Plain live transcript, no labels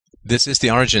This is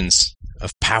the origins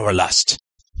of power lust,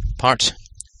 part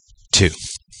 2.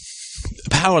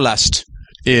 Power lust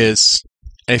is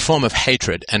a form of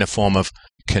hatred and a form of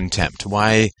contempt.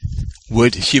 Why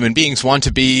would human beings want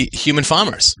to be human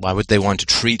farmers? Why would they want to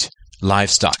treat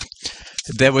livestock?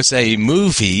 There was a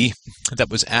movie that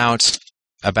was out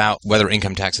about whether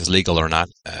income tax is legal or not.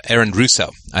 Aaron Russo,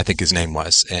 I think his name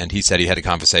was, and he said he had a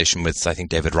conversation with, I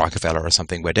think, David Rockefeller or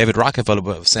something, where David Rockefeller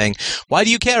was saying, why do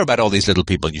you care about all these little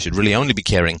people? You should really only be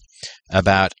caring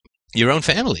about your own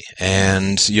family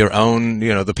and your own,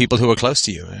 the people who are close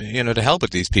to you, to help with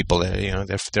these people.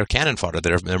 They're cannon fodder,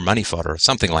 they're money fodder,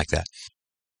 something like that.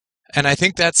 And I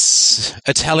think that's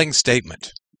a telling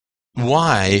statement.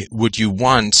 Why would you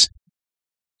want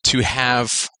to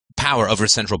have power over a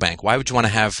central bank? Why would you want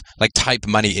to have, type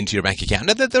money into your bank account?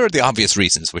 Now, there are the obvious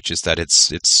reasons, which is that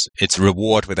it's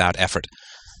reward without effort.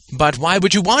 But why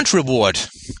would you want reward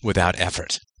without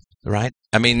effort, right?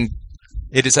 I mean,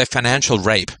 it is a financial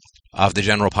rape of the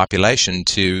general population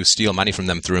to steal money from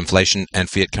them through inflation and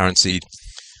fiat currency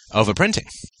overprinting.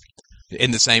 In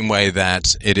the same way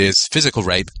that it is physical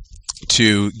rape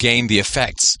to gain the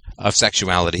effects of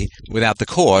sexuality without the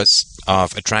cause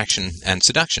of attraction and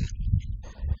seduction.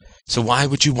 So why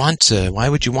would you want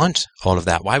all of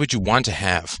that? Why would you want to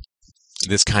have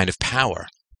this kind of power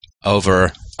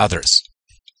over others?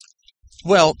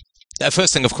 Well, the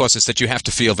first thing, of course, is that you have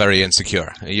to feel very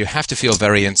insecure. You have to feel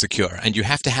very insecure, and you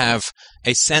have to have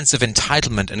a sense of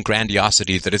entitlement and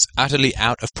grandiosity that is utterly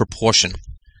out of proportion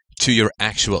to your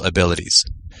actual abilities.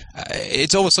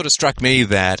 It's always sort of struck me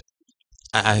that,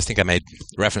 I think I made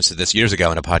reference to this years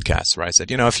ago in a podcast where I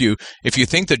said, if you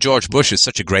think that George Bush is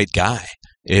such a great guy,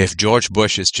 if George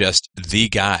Bush is just the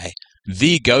guy,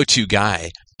 the go-to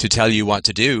guy to tell you what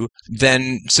to do,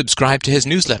 then subscribe to his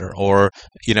newsletter or,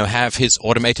 have his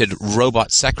automated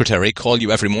robot secretary call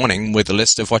you every morning with a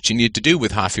list of what you need to do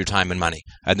with half your time and money,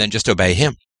 and then just obey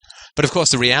him. But of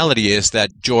course, the reality is that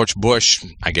George Bush,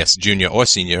 I guess junior or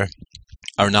senior,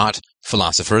 are not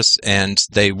philosophers, and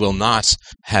they will not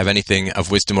have anything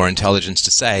of wisdom or intelligence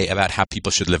to say about how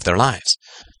people should live their lives.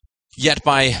 Yet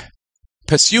by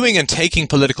pursuing and taking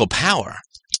political power,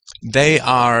 they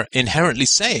are inherently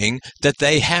saying that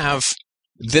they have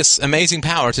this amazing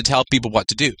power to tell people what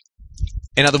to do.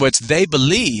 In other words, they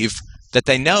believe that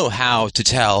they know how to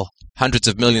tell hundreds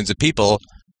of millions of people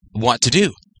what to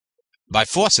do. By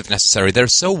force, if necessary. They're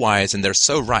so wise, and they're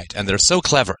so right, and they're so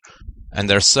clever, and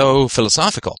they're so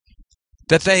philosophical,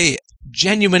 that they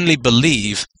genuinely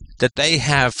believe that they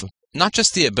have not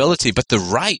just the ability, but the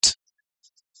right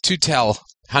to tell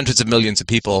hundreds of millions of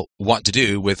people what to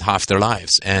do with half their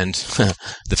lives, and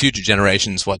the future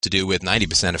generations what to do with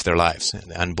 90% of their lives,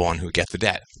 the unborn who get the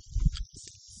debt.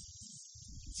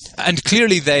 And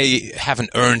clearly they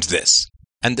haven't earned this.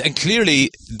 And clearly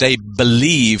they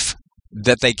believe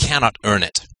that they cannot earn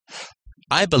it.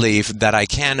 I believe that I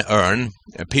can earn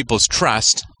people's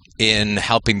trust in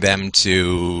helping them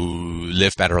to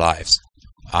live better lives.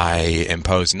 I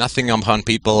impose nothing upon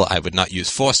people. I would not use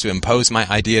force to impose my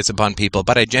ideas upon people,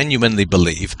 but I genuinely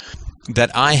believe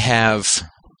that I have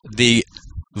the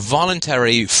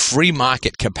voluntary free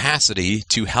market capacity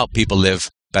to help people live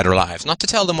better lives. Not to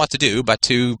tell them what to do, but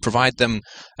to provide them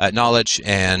knowledge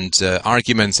and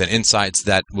arguments and insights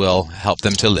that will help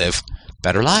them to live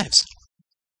better lives.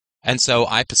 And so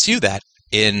I pursue that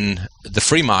in the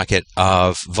free market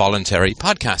of voluntary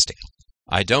podcasting.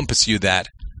 I don't pursue that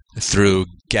through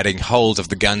getting hold of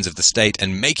the guns of the state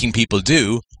and making people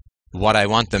do what I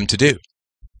want them to do.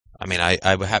 I mean, I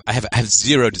have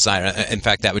zero desire. In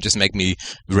fact, that would just make me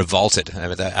revolted.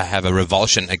 I have a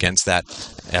revulsion against that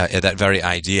very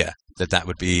idea, that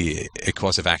would be a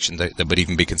course of action that would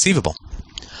even be conceivable.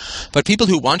 But people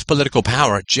who want political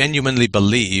power genuinely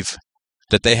believe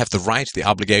that they have the right, the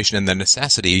obligation, and the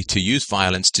necessity to use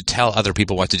violence to tell other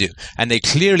people what to do. And they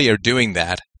clearly are doing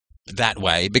that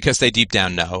way because they deep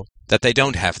down know that they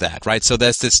don't have that, right? So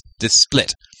there's this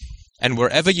split. And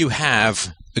wherever you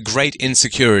have a great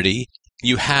insecurity,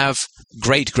 you have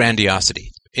great grandiosity.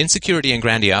 Insecurity and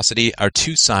grandiosity are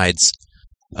two sides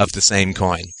of the same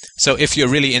coin. So if you're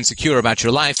really insecure about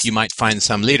your life, you might find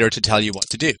some leader to tell you what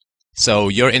to do. So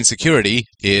your insecurity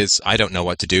is, I don't know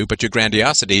what to do, but your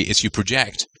grandiosity is you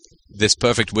project this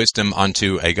perfect wisdom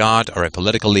onto a god or a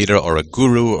political leader or a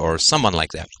guru or someone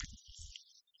like that.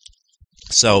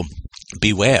 So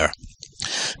beware.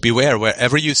 Beware,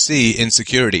 wherever you see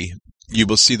insecurity, you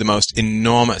will see the most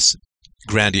enormous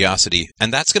grandiosity,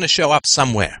 and that's going to show up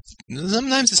somewhere.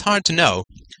 Sometimes it's hard to know,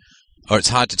 or it's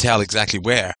hard to tell exactly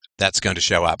where that's going to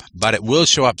show up, but it will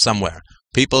show up somewhere.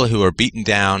 People who are beaten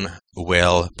down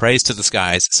will praise to the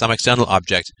skies some external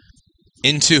object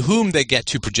into whom they get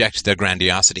to project their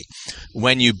grandiosity.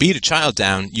 When you beat a child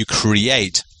down, you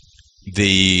create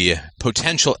the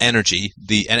potential energy,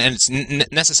 and it's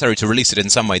necessary to release it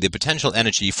in some way, the potential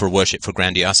energy for worship, for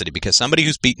grandiosity, because somebody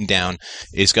who's beaten down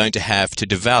is going to have to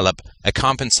develop a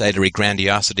compensatory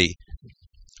grandiosity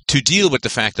to deal with the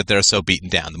fact that they're so beaten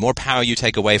down. The more power you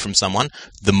take away from someone,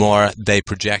 the more they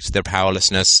project their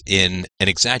powerlessness in an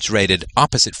exaggerated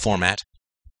opposite format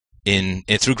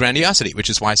through grandiosity, which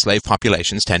is why slave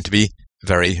populations tend to be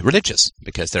very religious,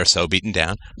 because they're so beaten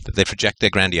down that they project their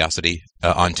grandiosity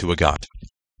onto a god.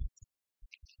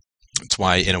 That's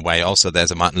why, in a way, also there's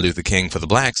a Martin Luther King for the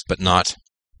blacks, but not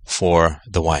for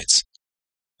the whites.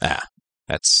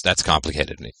 That's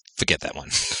complicated. Forget that one.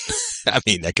 I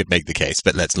mean, that could make the case,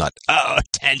 but let's not. Oh,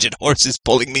 tangent horses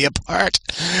pulling me apart.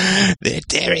 They're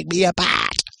tearing me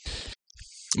apart.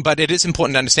 But it is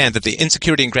important to understand that the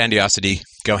insecurity and grandiosity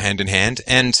go hand in hand,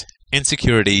 and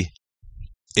insecurity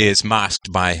is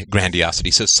masked by grandiosity.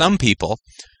 So some people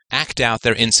act out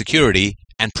their insecurity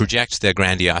and project their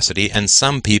grandiosity, and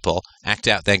some people act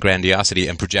out their grandiosity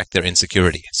and project their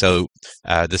insecurity. So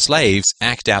the slaves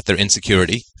act out their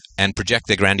insecurity and project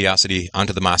their grandiosity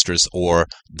onto the masters or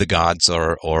the gods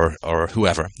or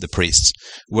whoever, the priests.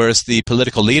 Whereas the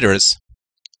political leaders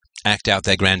act out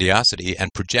their grandiosity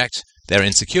and project their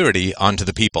insecurity onto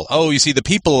the people. Oh, you see, the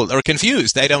people are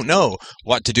confused. They don't know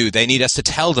what to do. They need us to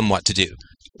tell them what to do.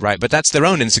 Right, but that's their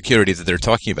own insecurity that they're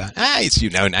talking about. It's,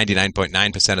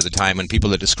 99.9% of the time when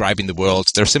people are describing the world,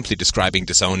 they're simply describing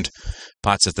disowned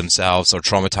parts of themselves or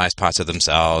traumatized parts of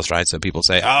themselves, right? So people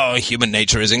say, oh, human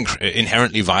nature is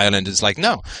inherently violent. It's like,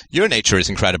 no, your nature is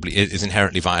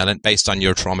inherently violent based on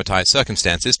your traumatized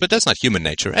circumstances, but that's not human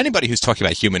nature. Anybody who's talking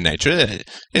about human nature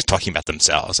is talking about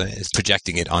themselves, is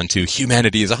projecting it onto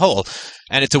humanity as a whole.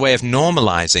 And it's a way of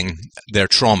normalizing their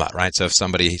trauma, right? So if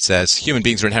somebody says human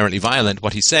beings are inherently violent,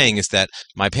 what he's saying is that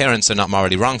my parents are not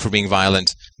morally wrong for being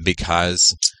violent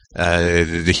because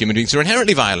the human beings are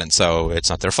inherently violent, so it's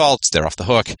not their fault, they're off the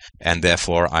hook, and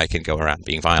therefore I can go around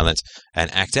being violent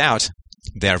and act out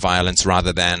their violence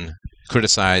rather than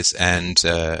criticize and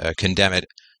condemn it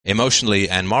emotionally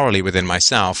and morally within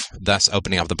myself, thus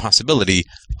opening up the possibility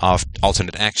of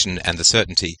alternate action and the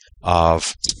certainty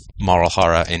of moral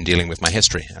horror in dealing with my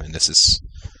history. I mean, this is,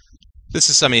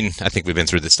 I think we've been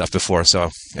through this stuff before,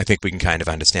 so I think we can kind of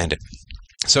understand it.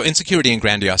 So insecurity and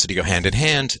grandiosity go hand in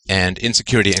hand, and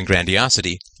insecurity and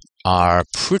grandiosity are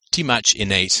pretty much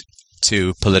innate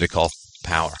to political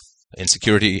power.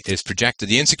 Insecurity is projected.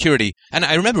 The insecurity, and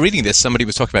I remember reading this, somebody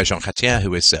was talking about Jean Chrétien, who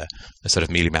was a sort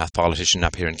of mealy-mouthed politician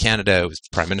up here in Canada, who was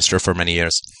prime minister for many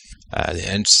years.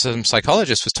 And some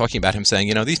psychologist was talking about him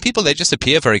saying, these people, they just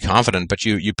appear very confident, but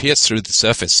you pierce through the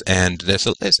surface and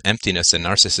there's emptiness and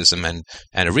narcissism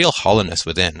and a real hollowness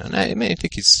within. And I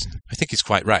think he's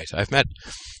quite right.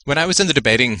 When I was in the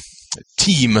debating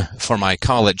team for my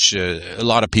college, a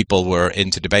lot of people were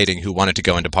into debating who wanted to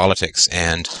go into politics,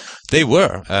 and they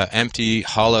were empty,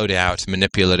 hollowed out,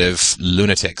 manipulative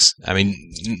lunatics. I mean,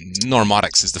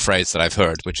 normotics is the phrase that I've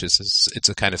heard, which is it's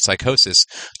a kind of psychosis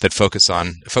that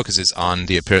focuses on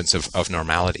the appearance of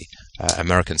normality.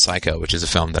 American Psycho, which is a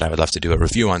film that I would love to do a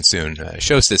review on soon,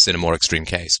 shows this in a more extreme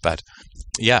case. But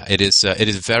yeah, it is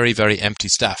very, very empty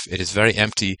stuff. It is very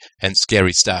empty and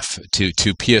scary stuff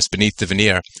to pierce beneath the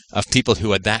veneer of people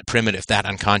who are that primitive, that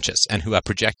unconscious, and who are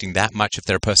projecting that much of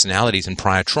their personalities and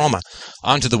prior trauma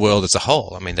onto the world as a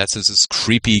whole. I mean, that's this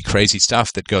creepy, crazy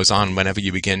stuff that goes on whenever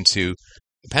you begin to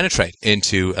penetrate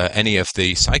into any of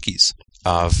the psyches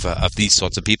of these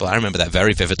sorts of people. I remember that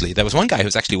very vividly. There was one guy who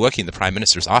was actually working in the Prime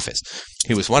Minister's office.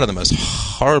 He was one of the most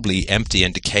horribly empty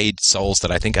and decayed souls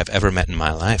that I think I've ever met in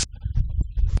my life.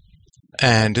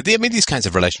 And these kinds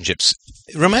of relationships,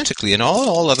 romantically and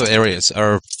all other areas,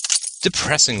 are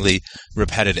depressingly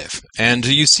repetitive. And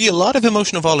you see a lot of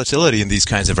emotional volatility in these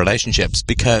kinds of relationships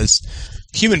because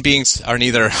human beings are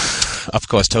neither, of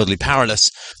course, totally powerless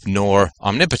nor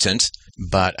omnipotent,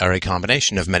 but are a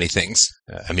combination of many things,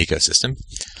 an ecosystem.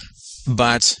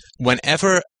 But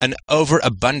whenever an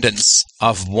overabundance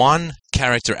of one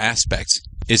character aspect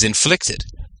is inflicted,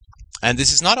 and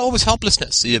this is not always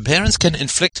helplessness, the parents can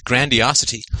inflict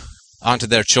grandiosity onto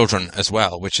their children as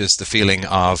well, which is the feeling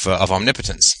of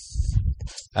omnipotence.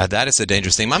 That is a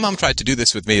dangerous thing. My mom tried to do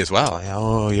this with me as well.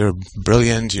 Oh, you're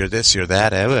brilliant, you're this, you're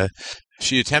that.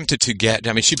 She attempted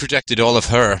to she projected all of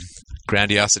her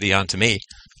grandiosity onto me.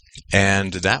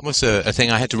 And that was a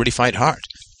thing I had to really fight hard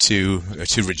to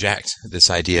reject, this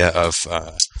idea of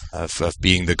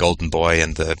being the golden boy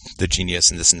and the genius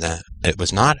and this and that. It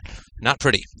was not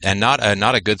pretty and not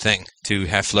a good thing to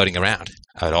have floating around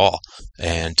at all,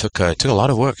 and took a lot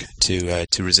of work to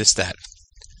resist that.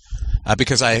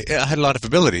 because I had a lot of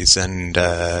abilities, and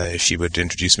she would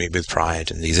introduce me with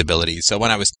pride and these abilities. So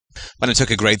when I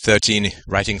took a grade 13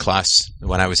 writing class,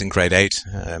 when I was in grade 8,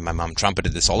 my mum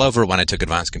trumpeted this all over. When I took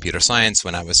advanced computer science,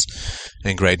 when I was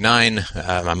in grade 9,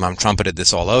 my mum trumpeted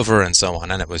this all over, and so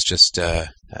on. And it was just,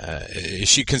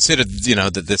 she considered,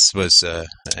 that this was,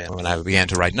 when I began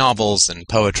to write novels and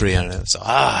poetry, and so,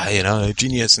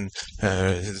 genius, and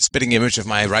the spitting image of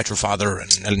my writer father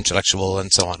and intellectual,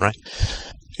 and so on, right?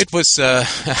 It was,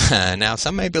 now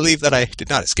some may believe that I did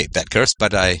not escape that curse,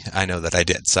 but I know that I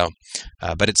did. So,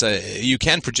 but it's you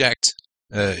can project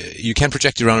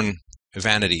your own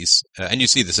vanities, and you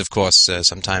see this, of course,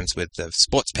 sometimes with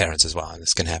sports parents as well, and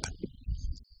this can happen.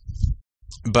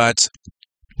 But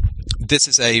this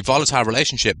is a volatile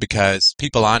relationship because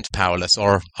people aren't powerless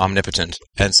or omnipotent,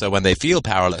 and so when they feel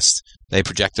powerless, they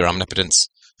project their omnipotence.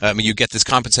 You get this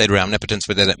compensatory omnipotence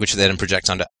which they then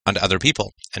project onto other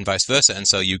people, and vice versa. And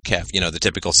so you have, the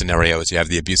typical scenario is you have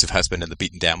the abusive husband and the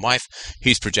beaten down wife.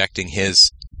 He's projecting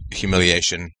his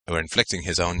humiliation or inflicting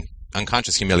his own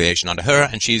unconscious humiliation onto her,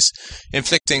 and she's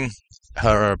inflicting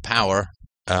her power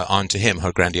onto him,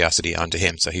 her grandiosity onto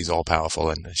him. So he's all powerful,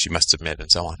 and she must submit,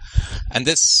 and so on.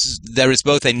 And there is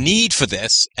both a need for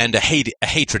this and a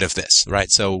hatred of this, right?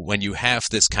 So when you have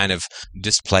this kind of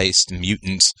displaced,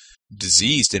 mutant,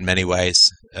 diseased in many ways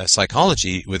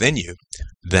psychology within you,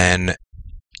 then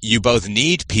you both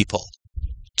need people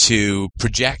to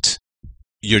project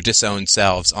your disowned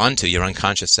selves onto, your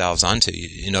unconscious selves onto,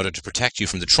 in order to protect you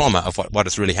from the trauma of what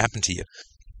has really happened to you.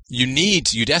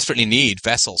 You desperately need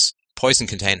vessels, poison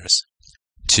containers,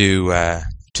 to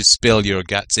spill your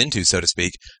guts into, so to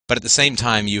speak, but at the same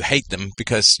time you hate them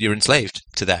because you're enslaved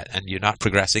to that, and you're not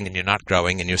progressing, and you're not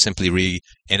growing, and you're simply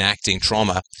reenacting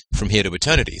trauma from here to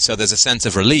eternity. So there's a sense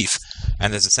of relief,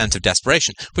 and there's a sense of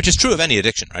desperation, which is true of any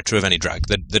addiction, right? True of any drug.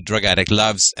 The drug addict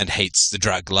loves and hates the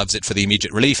drug, loves it for the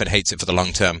immediate relief and hates it for the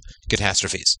long-term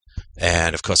catastrophes.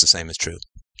 And of course the same is true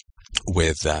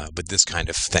with this kind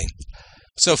of thing.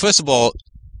 So first of all,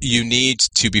 you need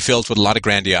to be filled with a lot of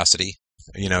grandiosity.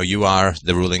 You are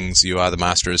the rulings, you are the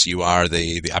masters, you are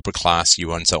the upper class,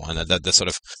 you are, and so on. The sort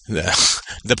of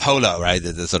the polo, right?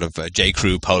 The sort of J.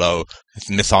 Crew polo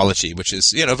mythology, which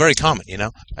is very common,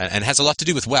 and has a lot to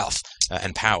do with wealth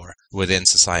and power within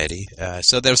society.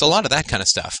 So there's a lot of that kind of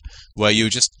stuff where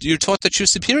you're taught that you're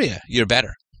superior, you're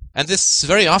better. And this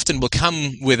very often will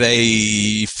come with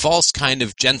a false kind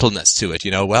of gentleness to it.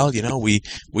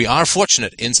 We are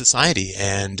fortunate in society,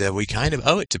 and we kind of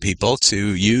owe it to people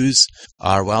to use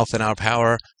our wealth and our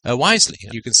power wisely.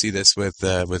 You can see this with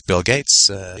Bill Gates,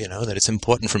 that it's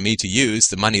important for me to use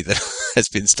the money that has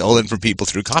been stolen from people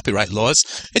through copyright laws.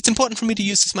 It's important for me to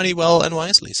use this money well and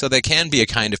wisely. So there can be a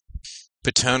kind of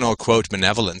paternal, quote,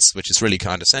 benevolence, which is really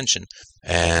condescension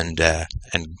and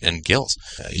guilt.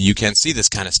 You can see this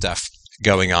kind of stuff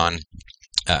going on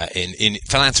in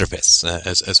philanthropists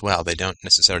as well. They don't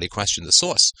necessarily question the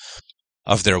source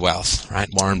of their wealth, right?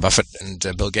 Warren Buffett and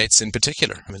Bill Gates in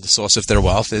particular. I mean, the source of their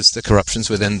wealth is the corruptions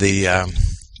within the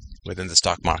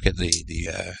stock market,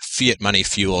 the fiat money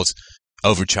fueled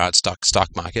overcharged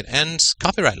stock market and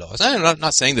copyright laws. I'm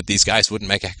not saying that these guys wouldn't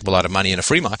make a heck of a lot of money in a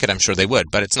free market. I'm sure they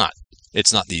would, but it's not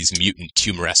these mutant,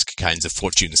 tumoresque kinds of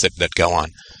fortunes that go on.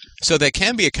 So there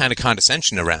can be a kind of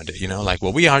condescension around it, like,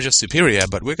 well, we are just superior,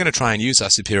 but we're going to try and use our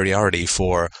superiority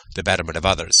for the betterment of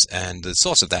others. And the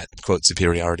source of that, quote,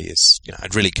 superiority is,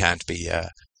 it really can't be,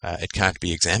 it can't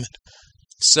be examined.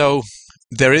 So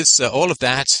there is all of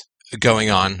that going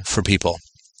on for people.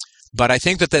 But I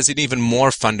think that there's an even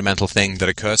more fundamental thing that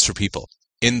occurs for people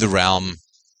in the realm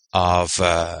of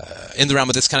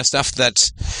this kind of stuff that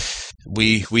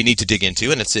we need to dig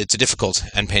into, and it's a difficult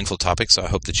and painful topic, so I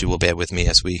hope that you will bear with me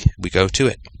as we go to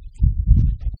it.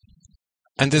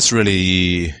 And this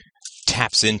really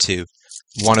taps into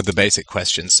one of the basic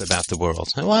questions about the world.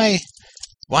 Why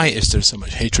is there so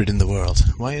much hatred in the world?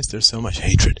 Why is there so much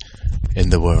hatred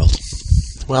in the world?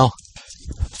 Well,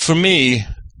 for me,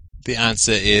 the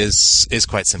answer is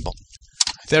quite simple.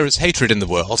 There is hatred in the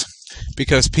world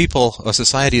because people, or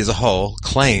society as a whole,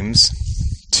 claims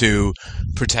to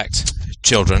protect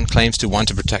children, claims to want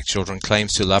to protect children,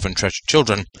 claims to love and treasure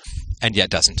children, and yet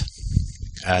doesn't.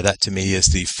 That, to me, is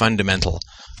the fundamental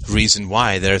reason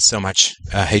why there is so much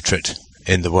hatred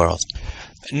in the world.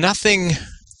 Nothing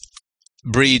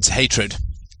breeds hatred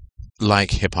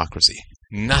like hypocrisy.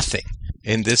 Nothing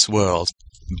in this world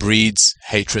breeds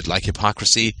hatred like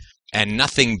hypocrisy, and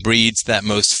nothing breeds that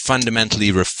most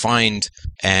fundamentally refined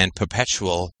and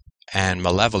perpetual and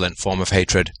malevolent form of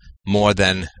hatred more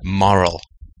than moral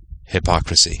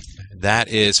hypocrisy. That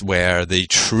is where the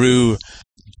true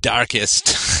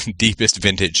darkest, deepest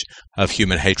vintage of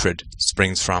human hatred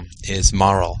springs from is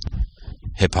moral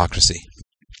hypocrisy.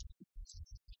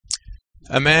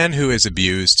 A man who is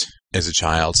abused as a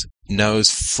child knows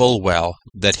full well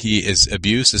that he is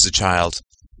abused as a child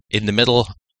in the middle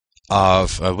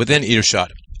of, within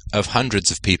earshot of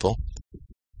hundreds of people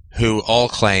who all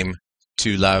claim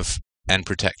to love and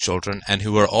protect children, and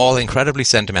who are all incredibly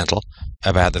sentimental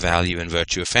about the value and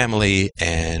virtue of family,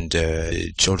 and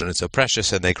children are so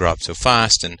precious and they grow up so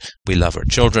fast, and we love our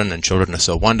children, and children are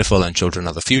so wonderful, and children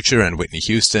are the future, and Whitney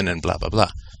Houston, and blah, blah, blah.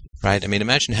 Right? I mean,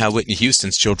 imagine how Whitney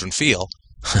Houston's children feel.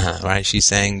 Right? She's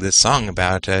saying this song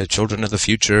about children of the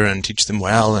future and teach them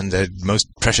well and the most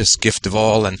precious gift of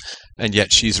all, and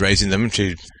yet she's raising them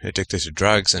to addicted to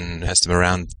drugs and has them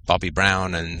around Bobby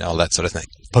Brown and all that sort of thing.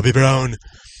 Bobby Brown!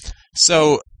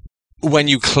 So when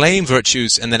you claim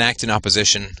virtues and then act in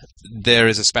opposition, there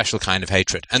is a special kind of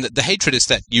hatred. And the hatred is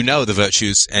that you know the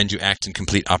virtues and you act in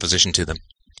complete opposition to them.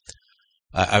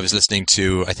 I was listening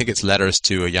to, I think it's Letters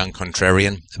to a Young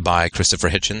Contrarian by Christopher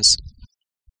Hitchens,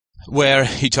 where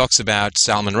he talks about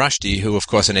Salman Rushdie, who, of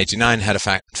course, in 1989 had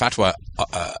a fatwa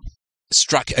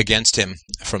struck against him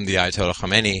from the Ayatollah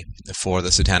Khomeini for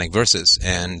the satanic verses.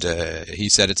 And he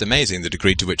said it's amazing the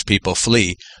degree to which people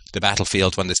flee the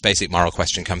battlefield when this basic moral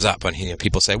question comes up. And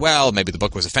people say, well, maybe the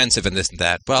book was offensive and this and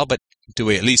that. Well, but do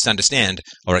we at least understand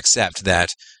or accept that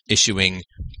issuing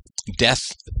death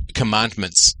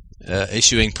commandments,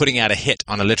 putting out a hit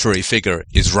on a literary figure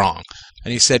is wrong?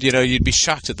 And he said, you'd be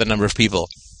shocked at the number of people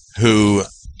who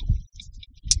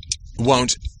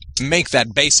won't make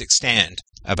that basic stand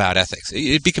about ethics.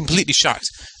 You'd be completely shocked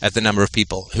at the number of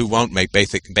people who won't make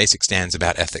basic stands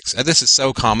about ethics. And this is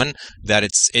so common that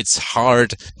it's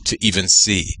hard to even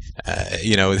see.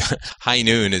 High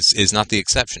Noon is not the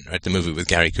exception, right? The movie with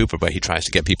Gary Cooper, where he tries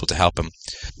to get people to help him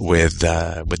with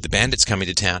the bandits coming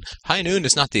to town. High Noon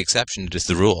is not the exception; it is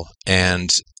the rule.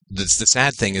 And the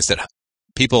sad thing is that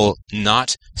people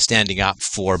not standing up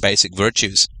for basic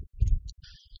virtues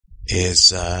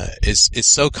is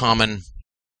so common,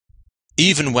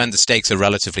 even when the stakes are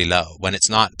relatively low, when it's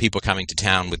not people coming to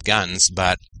town with guns,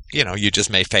 but you just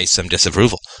may face some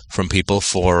disapproval from people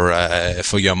for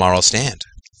your moral stand.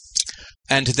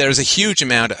 And there's a huge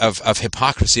amount of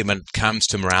hypocrisy when it comes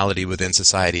to morality within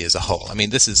society as a whole. I mean,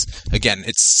 this is, again,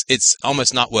 it's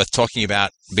almost not worth talking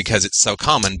about because it's so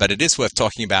common, but it is worth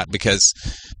talking about because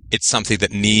it's something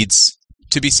that needs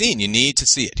to be seen. You need to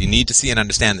see it. You need to see and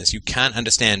understand this. You can't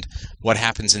understand what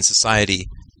happens in society.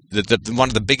 One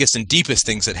of the biggest and deepest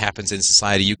things that happens in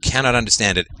society, you cannot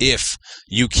understand it if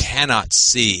you cannot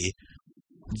see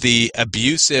the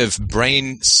abusive,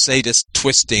 brain sadist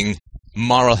twisting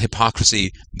moral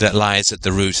hypocrisy that lies at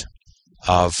the root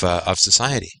of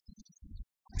society.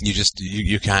 You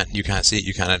can't see it.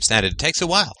 You can't understand it. It takes a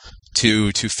while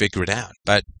to figure it out.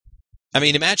 But I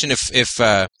mean, imagine if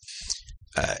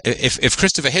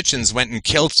Christopher Hitchens went and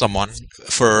killed someone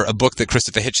for a book that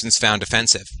Christopher Hitchens found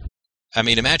offensive. I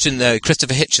mean, imagine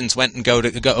Christopher Hitchens went and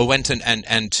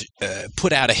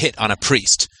put out a hit on a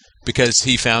priest because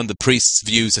he found the priest's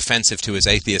views offensive to his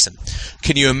atheism.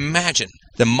 Can you imagine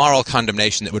the moral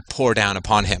condemnation that would pour down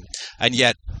upon him? And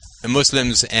yet,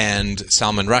 Muslims and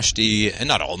Salman Rushdie, and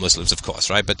not all Muslims, of course,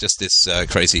 right? But just this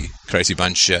crazy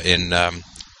bunch in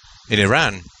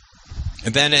Iran.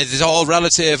 And then it is all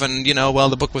relative, and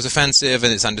the book was offensive,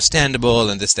 and it's understandable,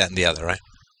 and this, that, and the other, right?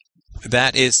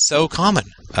 That is so common.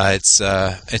 I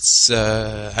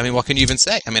mean, what can you even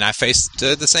say? I mean, I faced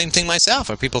the same thing myself,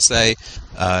 where people say,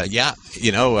 women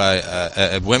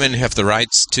have the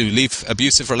rights to leave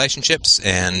abusive relationships,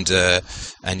 and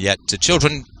yet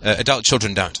children, adult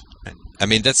children don't. Right? I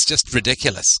mean, that's just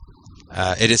ridiculous.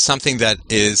 It is something that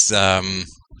is,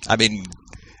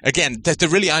 again, there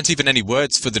really aren't even any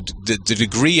words for the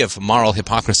degree of moral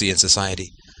hypocrisy in society.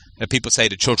 People say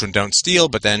to children, don't steal,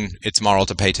 but then it's moral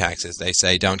to pay taxes. They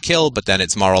say don't kill, but then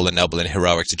it's moral and noble and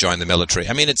heroic to join the military.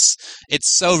 I mean, it's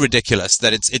so ridiculous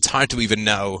that it's hard to even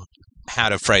know how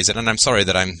to phrase it. And I'm sorry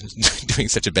that I'm doing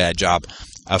such a bad job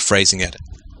of phrasing it.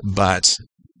 But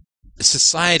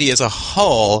society as a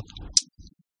whole,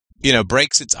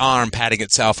 breaks its arm patting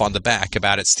itself on the back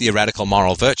about its theoretical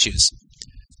moral virtues.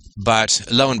 But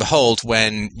lo and behold,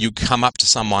 when you come up to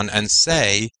someone and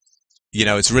say,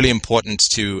 it's really important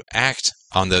to act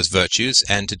on those virtues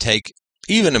and to take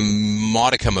even a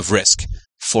modicum of risk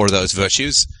for those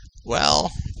virtues, well,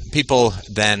 people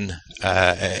then,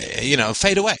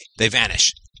 fade away. They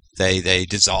vanish. They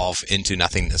dissolve into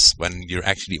nothingness when you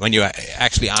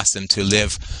actually ask them to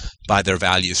live by their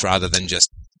values rather than just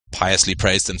piously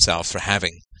praise themselves for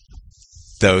having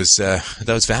those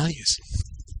values.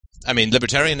 I mean,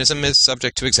 libertarianism is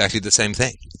subject to exactly the same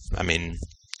thing. I mean,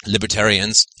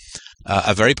 libertarians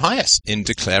are very pious in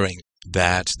declaring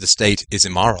that the state is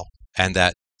immoral and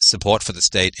that support for the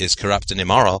state is corrupt and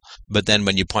immoral, but then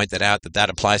when you point that out, that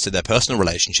applies to their personal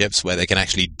relationships where they can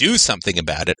actually do something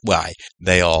about it, why?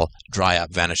 They all dry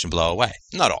up, vanish, and blow away.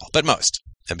 Not all, but most.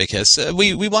 Because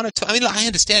we want to, I mean, I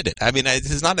understand it. I mean,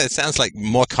 it sounds like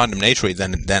more condemnatory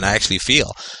than I actually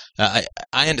feel. I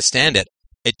understand it.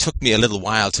 It took me a little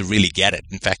while to really get it.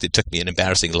 In fact, it took me an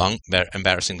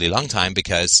embarrassingly long time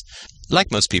because,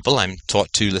 like most people, I'm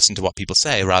taught to listen to what people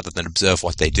say rather than observe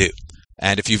what they do.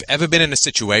 And if you've ever been in a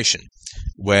situation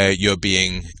where you're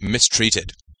being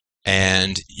mistreated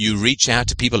and you reach out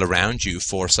to people around you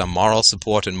for some moral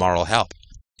support and moral help,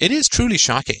 it is truly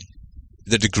shocking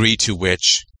the degree to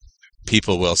which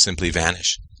people will simply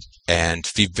vanish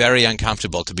and be very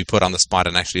uncomfortable to be put on the spot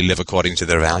and actually live according to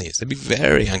their values. They'd be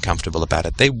very uncomfortable about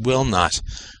it. They will not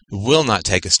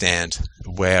take a stand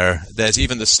where there's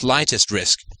even the slightest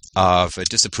risk of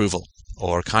disapproval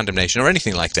or condemnation or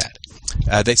anything like that.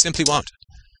 They simply won't.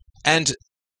 And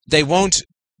they won't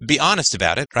be honest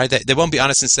about it, right? They won't be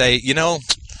honest and say, you know,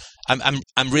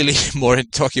 I'm really more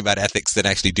talking about ethics than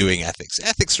actually doing ethics.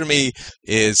 Ethics for me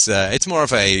is it's more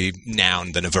of a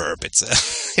noun than a verb.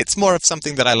 It's more of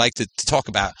something that I like to talk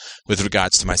about with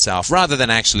regards to myself rather than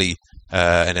actually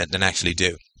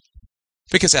do.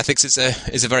 Because ethics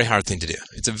is a very hard thing to do.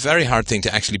 It's a very hard thing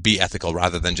to actually be ethical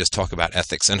rather than just talk about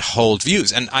ethics and hold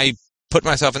views. And I put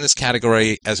myself in this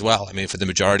category as well. I mean, for the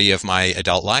majority of my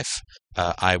adult life,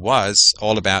 I was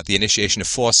all about the initiation of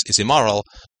force is immoral.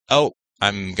 Oh,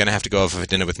 I'm going to have to go over for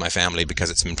dinner with my family because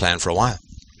it's been planned for a while.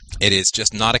 It is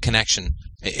just not a connection.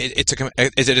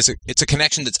 It's a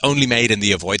connection that's only made in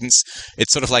the avoidance.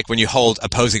 It's sort of like when you hold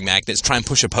opposing magnets, try and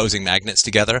push opposing magnets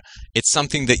together. It's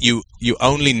something that you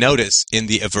only notice in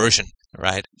the aversion,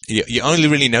 right? You only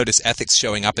really notice ethics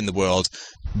showing up in the world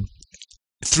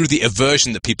through the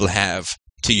aversion that people have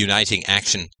to uniting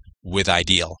action with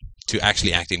ideal, to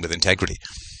actually acting with integrity.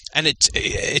 And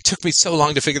it took me so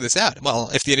long to figure this out. Well,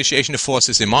 if the initiation of force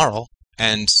is immoral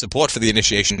and support for the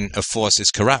initiation of force is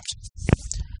corrupt,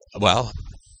 well,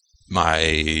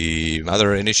 my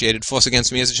mother initiated force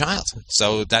against me as a child,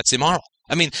 so that's immoral.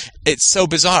 I mean, it's so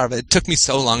bizarre, but it took me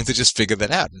so long to just figure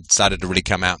that out. It started to really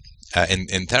come out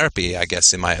in therapy, I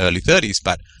guess, in my early 30s,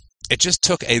 but it just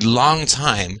took a long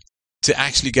time to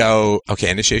actually go, okay,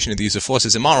 initiation of the use of force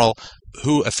is immoral.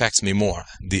 Who affects me more,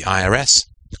 the IRS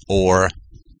or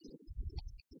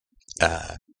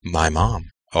my mom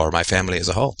or my family as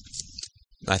a whole?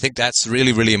 I think that's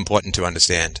really, really important to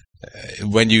understand.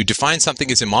 When you define something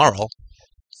as immoral,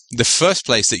 the first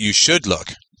place that you should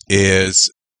look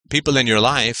is people in your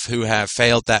life who have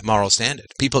failed that moral standard.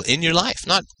 People in your life,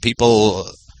 not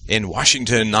people in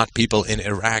Washington, not people in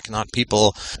Iraq, not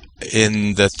people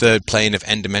in the third plane of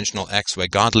n-dimensional X where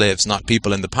God lives, not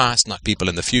people in the past, not people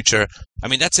in the future. I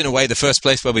mean, that's in a way the first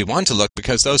place where we want to look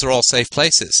because those are all safe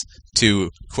places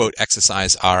to, quote,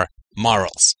 exercise our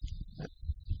morals.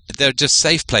 They're just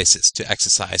safe places to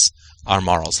exercise our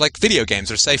morals. Like video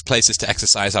games are safe places to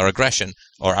exercise our aggression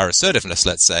or our assertiveness,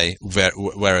 let's say,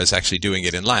 whereas actually doing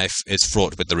it in life is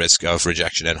fraught with the risk of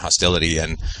rejection and hostility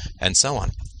and so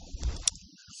on.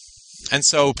 And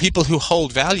so people who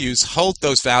hold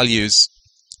those values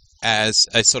as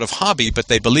a sort of hobby, but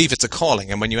they believe it's a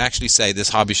calling. And when you actually say this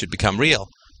hobby should become real,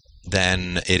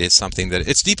 then it is something that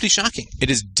it's deeply shocking. It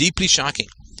is deeply shocking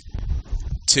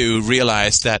to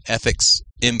realize that ethics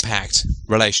impact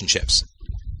relationships.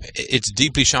 It's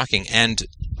deeply shocking. And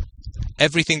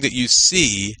everything that you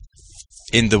see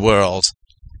in the world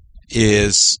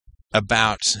is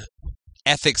about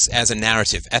ethics as a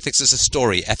narrative, ethics as a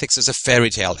story, ethics as a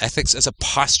fairy tale, ethics as a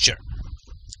posture,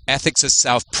 ethics as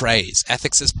self-praise,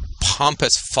 ethics as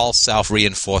pompous false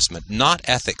self-reinforcement, not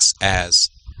ethics as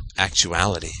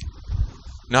actuality,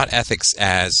 not ethics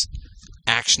as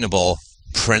actionable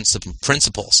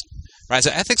principles. Right?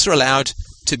 So ethics are allowed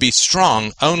to be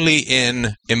strong only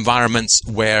in environments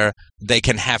where they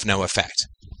can have no effect.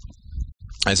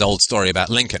 There's an old story about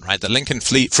Lincoln, right? That Lincoln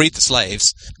freed the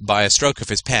slaves by a stroke of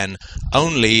his pen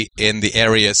only in the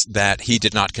areas that he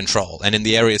did not control. And in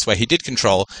the areas where he did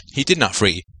control, he did not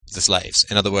free the slaves.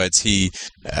 In other words, he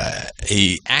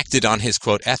acted on his,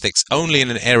 quote, ethics only in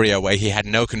an area where he had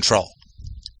no control.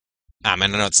 I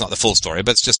mean, I know it's not the full story,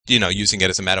 but it's just, using it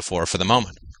as a metaphor for the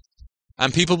moment.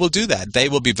 And people will do that. They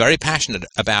will be very passionate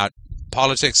about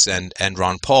politics and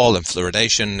Ron Paul and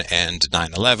fluoridation and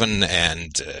 9/11 and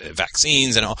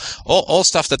vaccines and all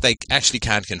stuff that they actually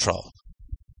can't control.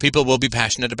 People will be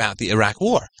passionate about the Iraq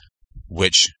War,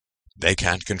 which they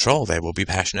can't control. They will be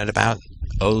passionate about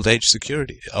old age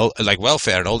security, like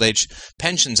welfare and old age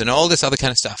pensions and all this other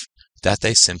kind of stuff that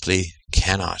they simply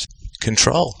cannot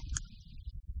control.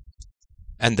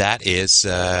 And that is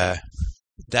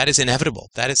inevitable.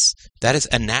 That is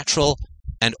a natural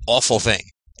and awful thing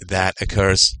that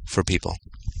occurs for people.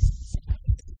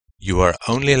 You are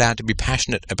only allowed to be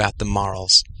passionate about the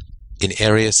morals in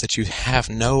areas that you have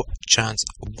no chance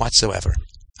whatsoever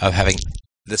of having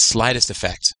the slightest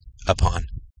effect upon.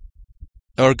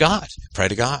 Or God. Pray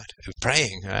to God.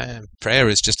 Praying. Prayer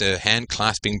is just a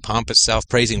hand-clasping, pompous,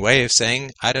 self-praising way of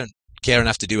saying, I don't care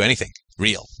enough to do anything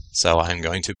real, so I'm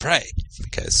going to pray,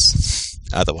 because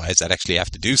otherwise I'd actually have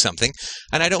to do something,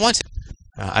 and I don't want to.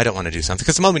 I don't want to do something,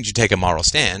 because the moment you take a moral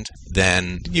stand,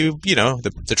 then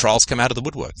the trolls come out of the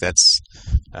woodwork. That's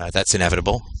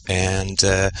inevitable, and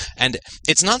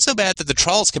it's not so bad that the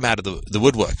trolls come out of the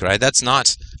woodwork, right? That's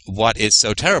not what is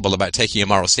so terrible about taking a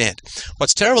moral stand.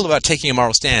 What's terrible about taking a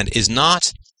moral stand is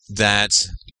not that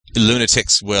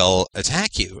lunatics will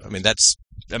attack you. That's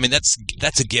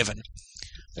a given.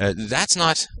 That's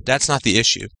not the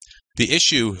issue. The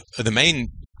issue, the main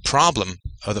problem,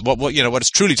 what is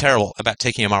truly terrible about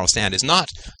taking a moral stand is not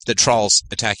that trolls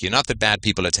attack you, not that bad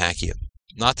people attack you,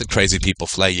 not that crazy people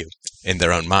flay you in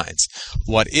their own minds.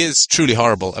 What is truly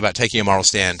horrible about taking a moral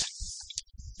stand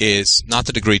is not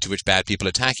the degree to which bad people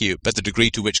attack you, but the degree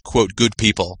to which, quote, good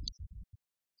people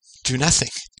do nothing.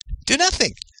 Do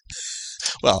nothing.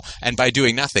 Well, and by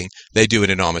doing nothing, they do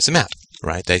an enormous amount,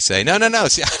 right? They say, no,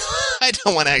 see, I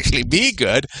don't want to actually be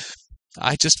good.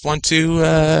 I just want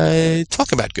to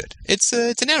talk about good. It's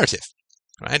a narrative,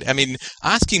 right?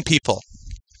 Asking people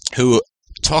who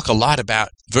talk a lot about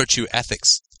virtue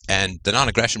ethics and the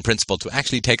non-aggression principle to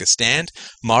actually take a stand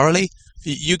morally,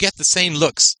 you get the same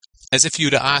looks as if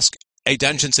you'd ask a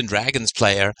Dungeons & Dragons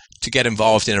player to get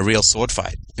involved in a real sword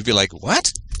fight. You'd be like,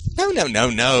 what?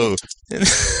 No.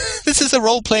 This is a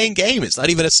role-playing game. It's not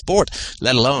even a sport,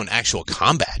 let alone actual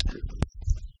combat.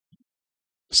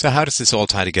 So how does this all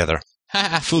tie together?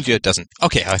 Ha, fooled you, it doesn't.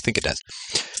 Okay, I think it does.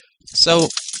 So,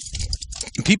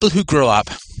 people who grow up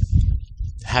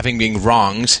having been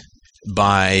wronged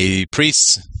by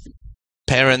priests,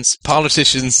 parents,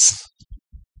 politicians,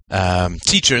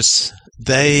 teachers,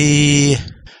 they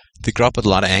grow up with a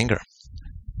lot of anger.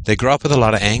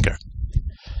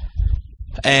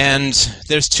 And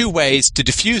there's two ways to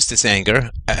diffuse this anger.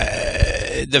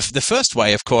 The first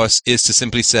way, of course, is to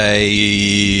simply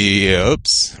say,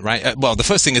 oops, right? Well, the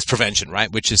first thing is prevention,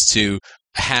 right? Which is to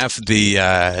have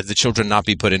the children not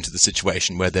be put into the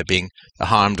situation where they're being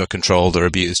harmed or controlled or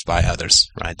abused by others,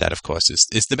 right? That, of course,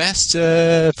 is the best.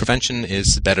 Prevention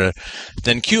is better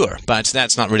than cure, but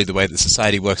that's not really the way that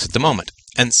society works at the moment.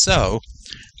 And so,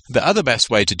 the other best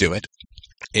way to do it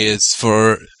is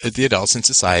for the adults in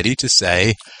society to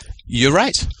say, you're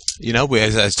right.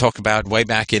 As I talk about way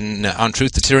back in On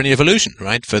Truth, the Tyranny of Illusion,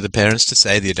 right? For the parents to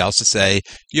say, the adults to say,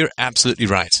 you're absolutely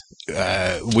right.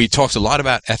 We talked a lot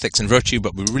about ethics and virtue,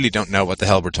 but we really don't know what the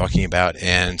hell we're talking about,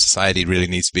 and society really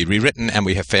needs to be rewritten, and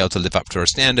we have failed to live up to our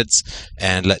standards,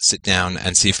 and let's sit down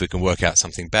and see if we can work out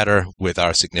something better with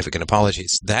our significant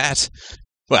apologies. That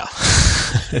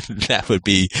would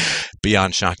be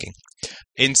beyond shocking.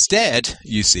 Instead,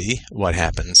 you see, what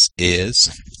happens is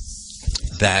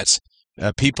that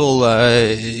people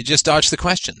just dodge the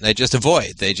question. They just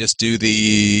avoid. They just do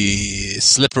the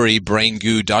slippery brain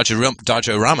goo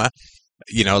dodgerama,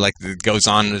 like it goes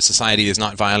on, society is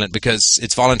not violent because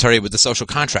it's voluntary with the social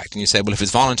contract. And you say, well, if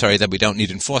it's voluntary, then we don't need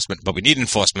enforcement. But we need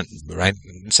enforcement, right?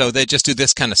 So they just do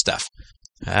this kind of stuff,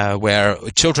 where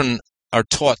children are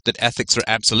taught that ethics are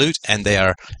absolute, and they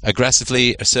are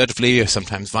aggressively, assertively, or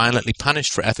sometimes violently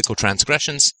punished for ethical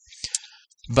transgressions.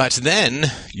 But then,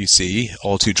 you see,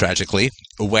 all too tragically,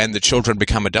 when the children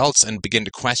become adults and begin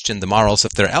to question the morals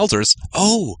of their elders,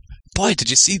 oh, boy, did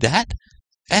you see that?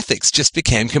 Ethics just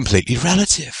became completely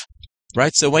relative,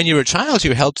 right? So when you're a child,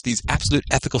 you're held to these absolute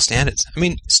ethical standards.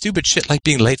 Stupid shit like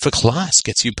being late for class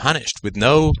gets you punished with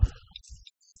no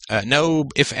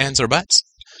ifs, ands, or buts.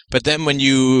 But then when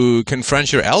you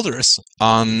confront your elders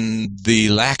on the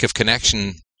lack of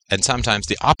connection, and sometimes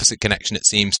the opposite connection, it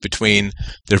seems, between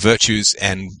their virtues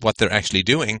and what they're actually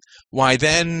doing, why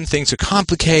then things are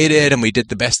complicated, and we did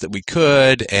the best that we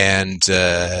could, and,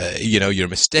 you're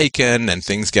mistaken, and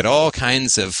things get all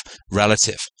kinds of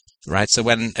relative, right? So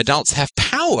when adults have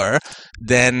power,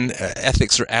 then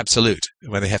ethics are absolute.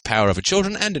 When they have power over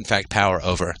children, and in fact power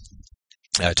over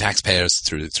taxpayers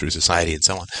through society and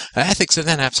so on. Ethics are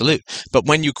then absolute. But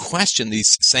when you question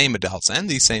these same adults and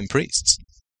these same priests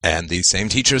and these same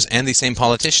teachers and these same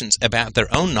politicians about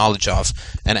their own knowledge of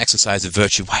and exercise of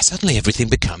virtue, why suddenly everything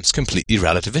becomes completely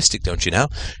relativistic, don't you know?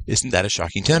 Isn't that a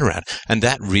shocking turnaround? And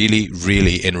that really,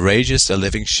 really enrages the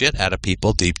living shit out of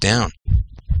people deep down.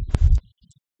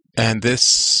 And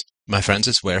this, my friends,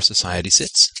 is where society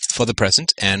sits for the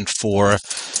present and for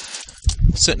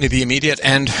certainly the immediate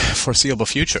and foreseeable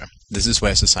future. This is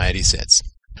where society sits.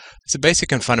 It's a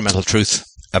basic and fundamental truth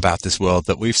about this world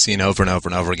that we've seen over and over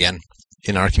and over again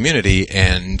in our community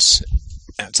and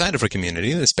outside of our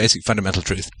community. This basic fundamental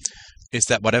truth is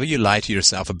that whatever you lie to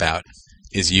yourself about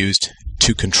is used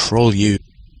to control you.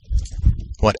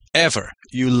 Whatever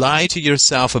you lie to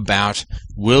yourself about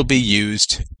will be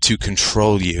used to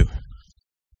control you.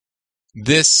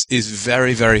 This is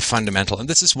very, very fundamental. And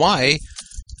this is why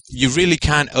you really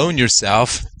can't own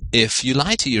yourself if you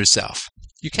lie to yourself.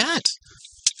 You can't.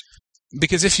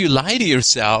 Because if you lie to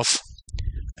yourself,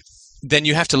 then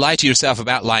you have to lie to yourself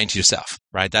about lying to yourself,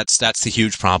 right? That's the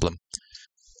huge problem.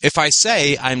 If I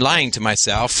say I'm lying to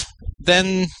myself,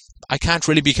 then I can't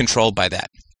really be controlled by that.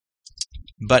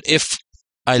 But if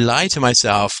I lie to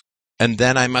myself and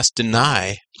then I must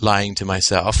deny lying to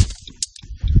myself,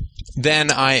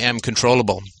 then I am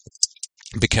controllable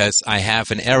because I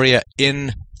have an area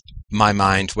in my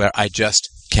mind where I just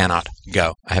cannot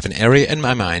go. I have an area in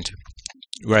my mind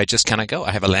where I just cannot go.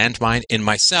 I have a landmine in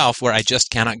myself where I just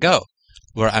cannot go,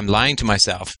 where I'm lying to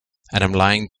myself, and I'm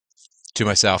lying to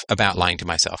myself about lying to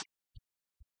myself.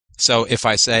 So if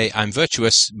I say I'm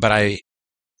virtuous, but I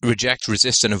reject,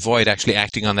 resist, and avoid actually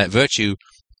acting on that virtue,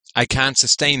 I can't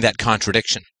sustain that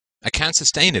contradiction. I can't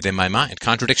sustain it in my mind.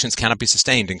 Contradictions cannot be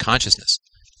sustained in consciousness.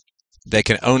 They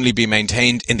can only be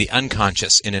maintained in the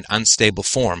unconscious in an unstable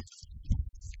form.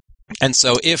 And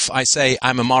so if I say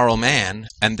I'm a moral man,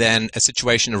 and then a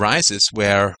situation arises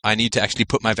where I need to actually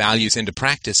put my values into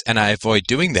practice and I avoid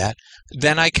doing that,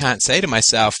 then I can't say to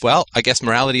myself, well, I guess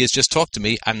morality has just talked to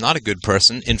me. I'm not a good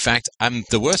person. In fact, I'm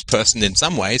the worst person in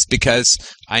some ways because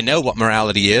I know what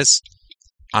morality is.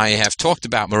 I have talked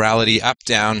about morality up,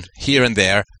 down, here and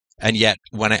there, and yet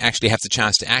when I actually have the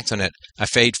chance to act on it, I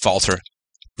fade, falter,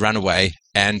 run away,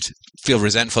 and feel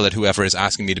resentful at whoever is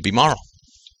asking me to be moral.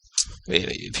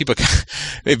 People,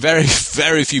 very,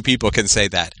 very few people can say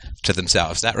that to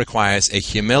themselves. That requires a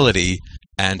humility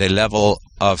and a level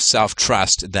of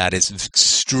self-trust that is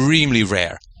extremely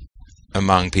rare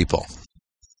among people.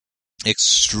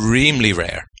 Extremely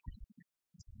rare.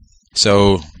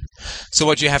 So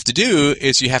what you have to do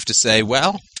is you have to say,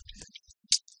 well,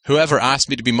 whoever asked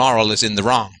me to be moral is in the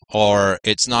wrong, or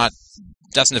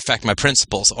doesn't affect my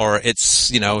principles, or it's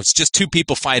just two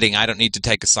people fighting. I don't need to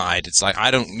take a side. It's like,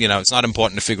 it's not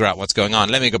important to figure out what's going on.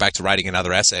 Let me go back to writing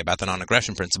another essay about the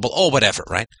non-aggression principle, or whatever,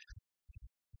 right?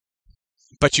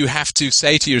 But you have to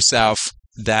say to yourself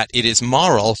that it is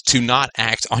moral to not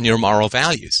act on your moral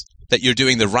values, that you're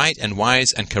doing the right and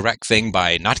wise and correct thing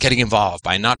by not getting involved,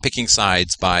 by not picking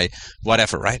sides, by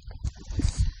whatever, right?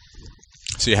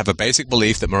 So you have a basic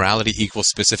belief that morality equals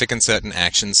specific and certain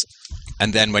actions,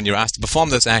 and then when you're asked to perform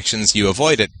those actions, you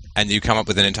avoid it, and you come up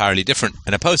with an entirely different,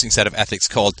 an opposing set of ethics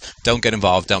called don't get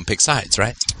involved, don't pick sides,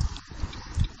 right?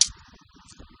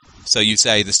 So you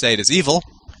say the state is evil,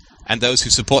 and those who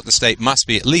support the state must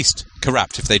be at least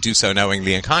corrupt if they do so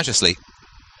knowingly and consciously.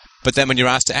 But then when you're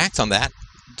asked to act on that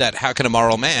how can a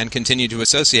moral man continue to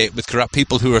associate with corrupt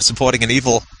people who are supporting an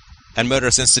evil and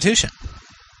murderous institution?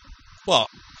 Well,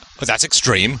 that's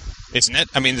extreme, isn't it?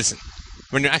 I mean, listen,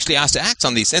 when you're actually asked to act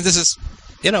on these things, this is,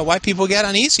 why people get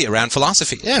uneasy around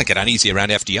philosophy. They don't get uneasy around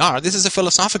FDR. This is a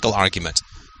philosophical argument.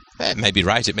 It may be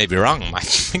right, it may be wrong. I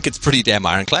think it's pretty damn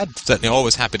ironclad. Certainly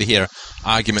always happy to hear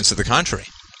arguments to the contrary.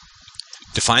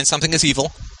 Define something as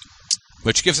evil,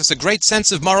 which gives us a great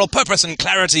sense of moral purpose and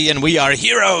clarity, and we are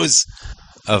heroes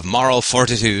of moral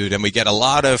fortitude, and we get a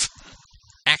lot of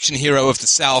action hero of the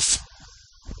self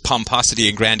pomposity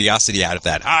and grandiosity out of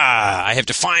that. I have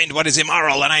defined what is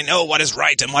immoral, and I know what is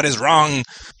right and what is wrong.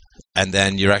 And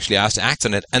then you're actually asked to act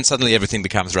on it, and suddenly everything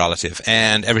becomes relative,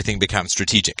 and everything becomes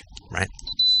strategic, right?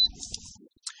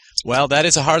 Well, that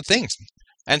is a hard thing.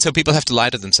 And so people have to lie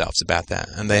to themselves about that,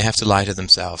 and they have to lie to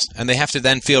themselves. And they have to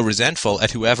then feel resentful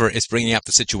at whoever is bringing up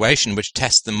the situation which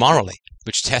tests them morally,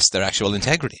 which tests their actual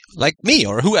integrity. Like me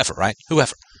or whoever, right?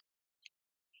 Whoever.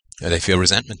 And they feel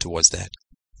resentment towards that.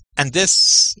 And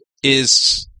this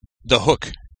is the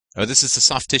hook, or this is the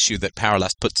soft tissue that power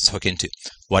lust puts its hook into.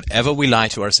 Whatever we lie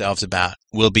to ourselves about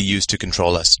will be used to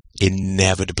control us,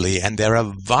 inevitably. And there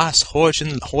are vast hordes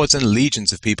and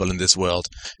legions of people in this world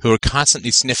who are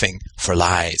constantly sniffing for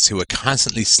lies, who are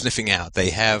constantly sniffing out.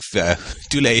 They have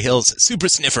Dule Hill's super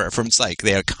sniffer from Psych.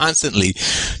 They are constantly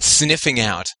sniffing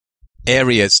out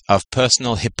areas of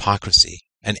personal hypocrisy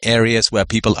and areas where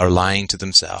people are lying to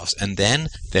themselves. And then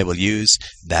they will use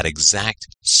that exact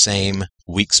same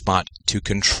weak spot to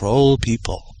control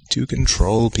people.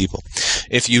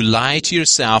 If you lie to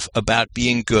yourself about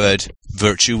being good,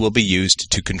 virtue will be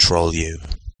used to control you.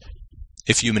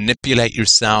 If you manipulate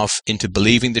yourself into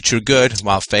believing that you're good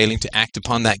while failing to act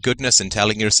upon that goodness and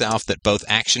telling yourself that both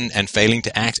action and failing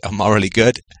to act are morally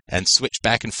good, and switch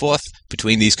back and forth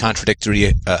between these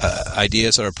contradictory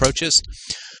ideas or approaches,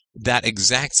 that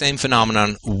exact same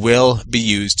phenomenon will be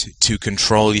used to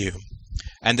control you.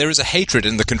 And there is a hatred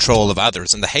in the control of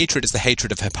others, and the hatred is the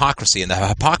hatred of hypocrisy, and the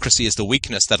hypocrisy is the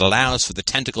weakness that allows for the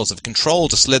tentacles of control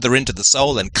to slither into the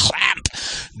soul and clamp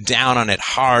down on it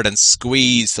hard and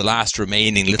squeeze the last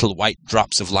remaining little white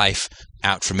drops of life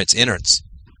out from its innards.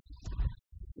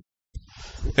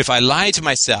 If I lie to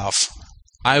myself,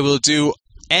 I will do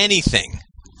anything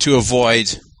to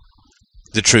avoid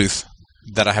the truth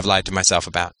that I have lied to myself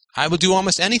about. I will do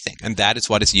almost anything, and that is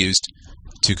what is used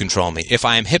to control me. If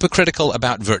I am hypocritical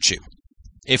about virtue,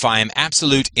 if I am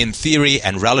absolute in theory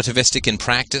and relativistic in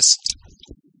practice,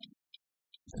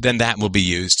 then that will be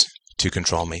used to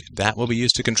control me.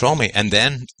 And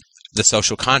then the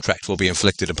social contract will be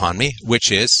inflicted upon me,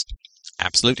 which is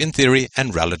absolute in theory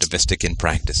and relativistic in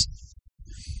practice.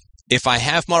 If I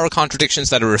have moral contradictions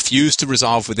that I refuse to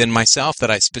resolve within myself, that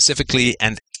I specifically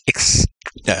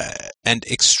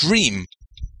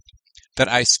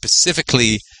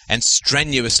and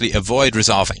strenuously avoid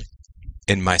resolving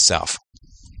in myself,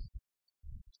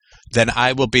 then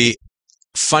I will be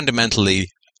fundamentally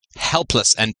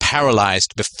helpless and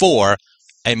paralyzed before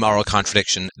a moral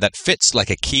contradiction that fits like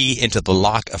a key into the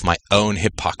lock of my own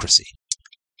hypocrisy.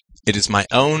 It is my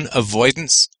own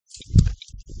avoidance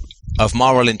of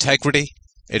moral integrity.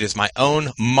 It is my own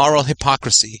moral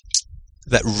hypocrisy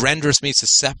that renders me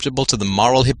susceptible to the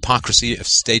moral hypocrisy of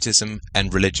statism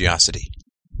and religiosity.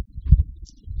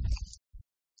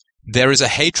 There is a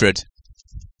hatred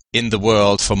in the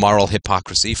world for moral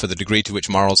hypocrisy, for the degree to which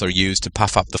morals are used to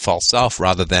puff up the false self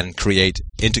rather than create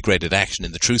integrated action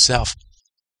in the true self.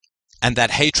 And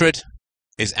that hatred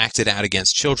is acted out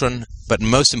against children, but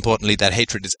most importantly, that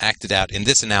hatred is acted out in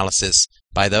this analysis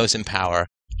by those in power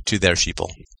to their sheeple,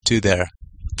 to their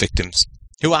victims,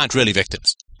 who aren't really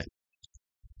victims.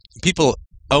 People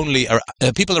are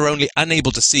only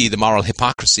unable to see the moral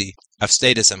hypocrisy of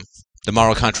statism, the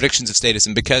moral contradictions of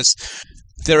statism, because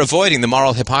they're avoiding the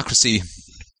moral hypocrisy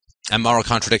and moral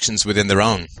contradictions within their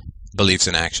own beliefs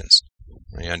and actions.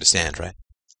 You understand, right?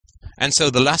 And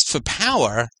so the lust for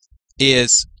power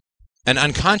is an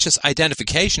unconscious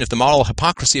identification of the moral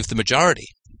hypocrisy of the majority,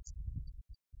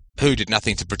 who did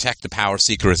nothing to protect the power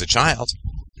seeker as a child.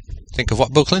 Think of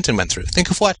what Bill Clinton went through.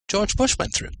 Think of what George Bush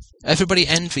went through. Everybody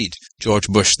envied George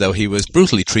Bush, though he was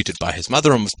brutally treated by his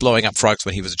mother and was blowing up frogs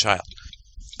when he was a child.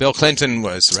 Bill Clinton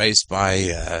was raised by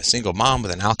a single mom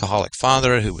with an alcoholic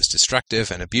father who was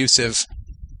destructive and abusive,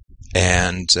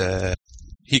 and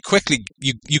you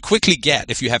quickly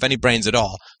get, if you have any brains at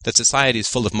all, that society is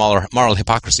full of moral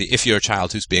hypocrisy if you're a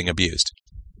child who's being abused,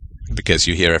 because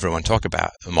you hear everyone talk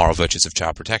about the moral virtues of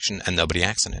child protection and nobody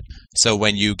acts on it. So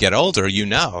when you get older, you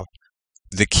know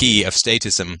the key of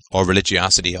statism or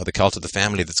religiosity or the cult of the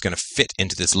family that's going to fit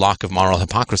into this lock of moral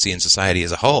hypocrisy in society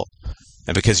as a whole.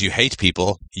 And because you hate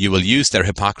people, you will use their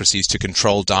hypocrisies to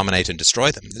control, dominate, and destroy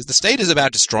them. The state is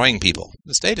about destroying people.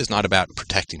 The state is not about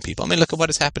protecting people. I mean, look at what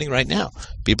is happening right now.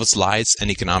 People's lives and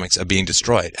economics are being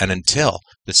destroyed. And until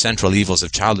the central evils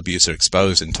of child abuse are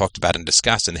exposed and talked about and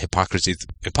discussed, and the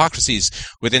hypocrisies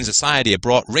within society are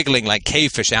brought wriggling like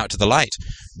cavefish out to the light,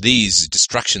 these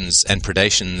destructions and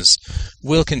predations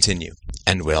will continue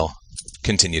and will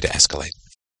continue to escalate.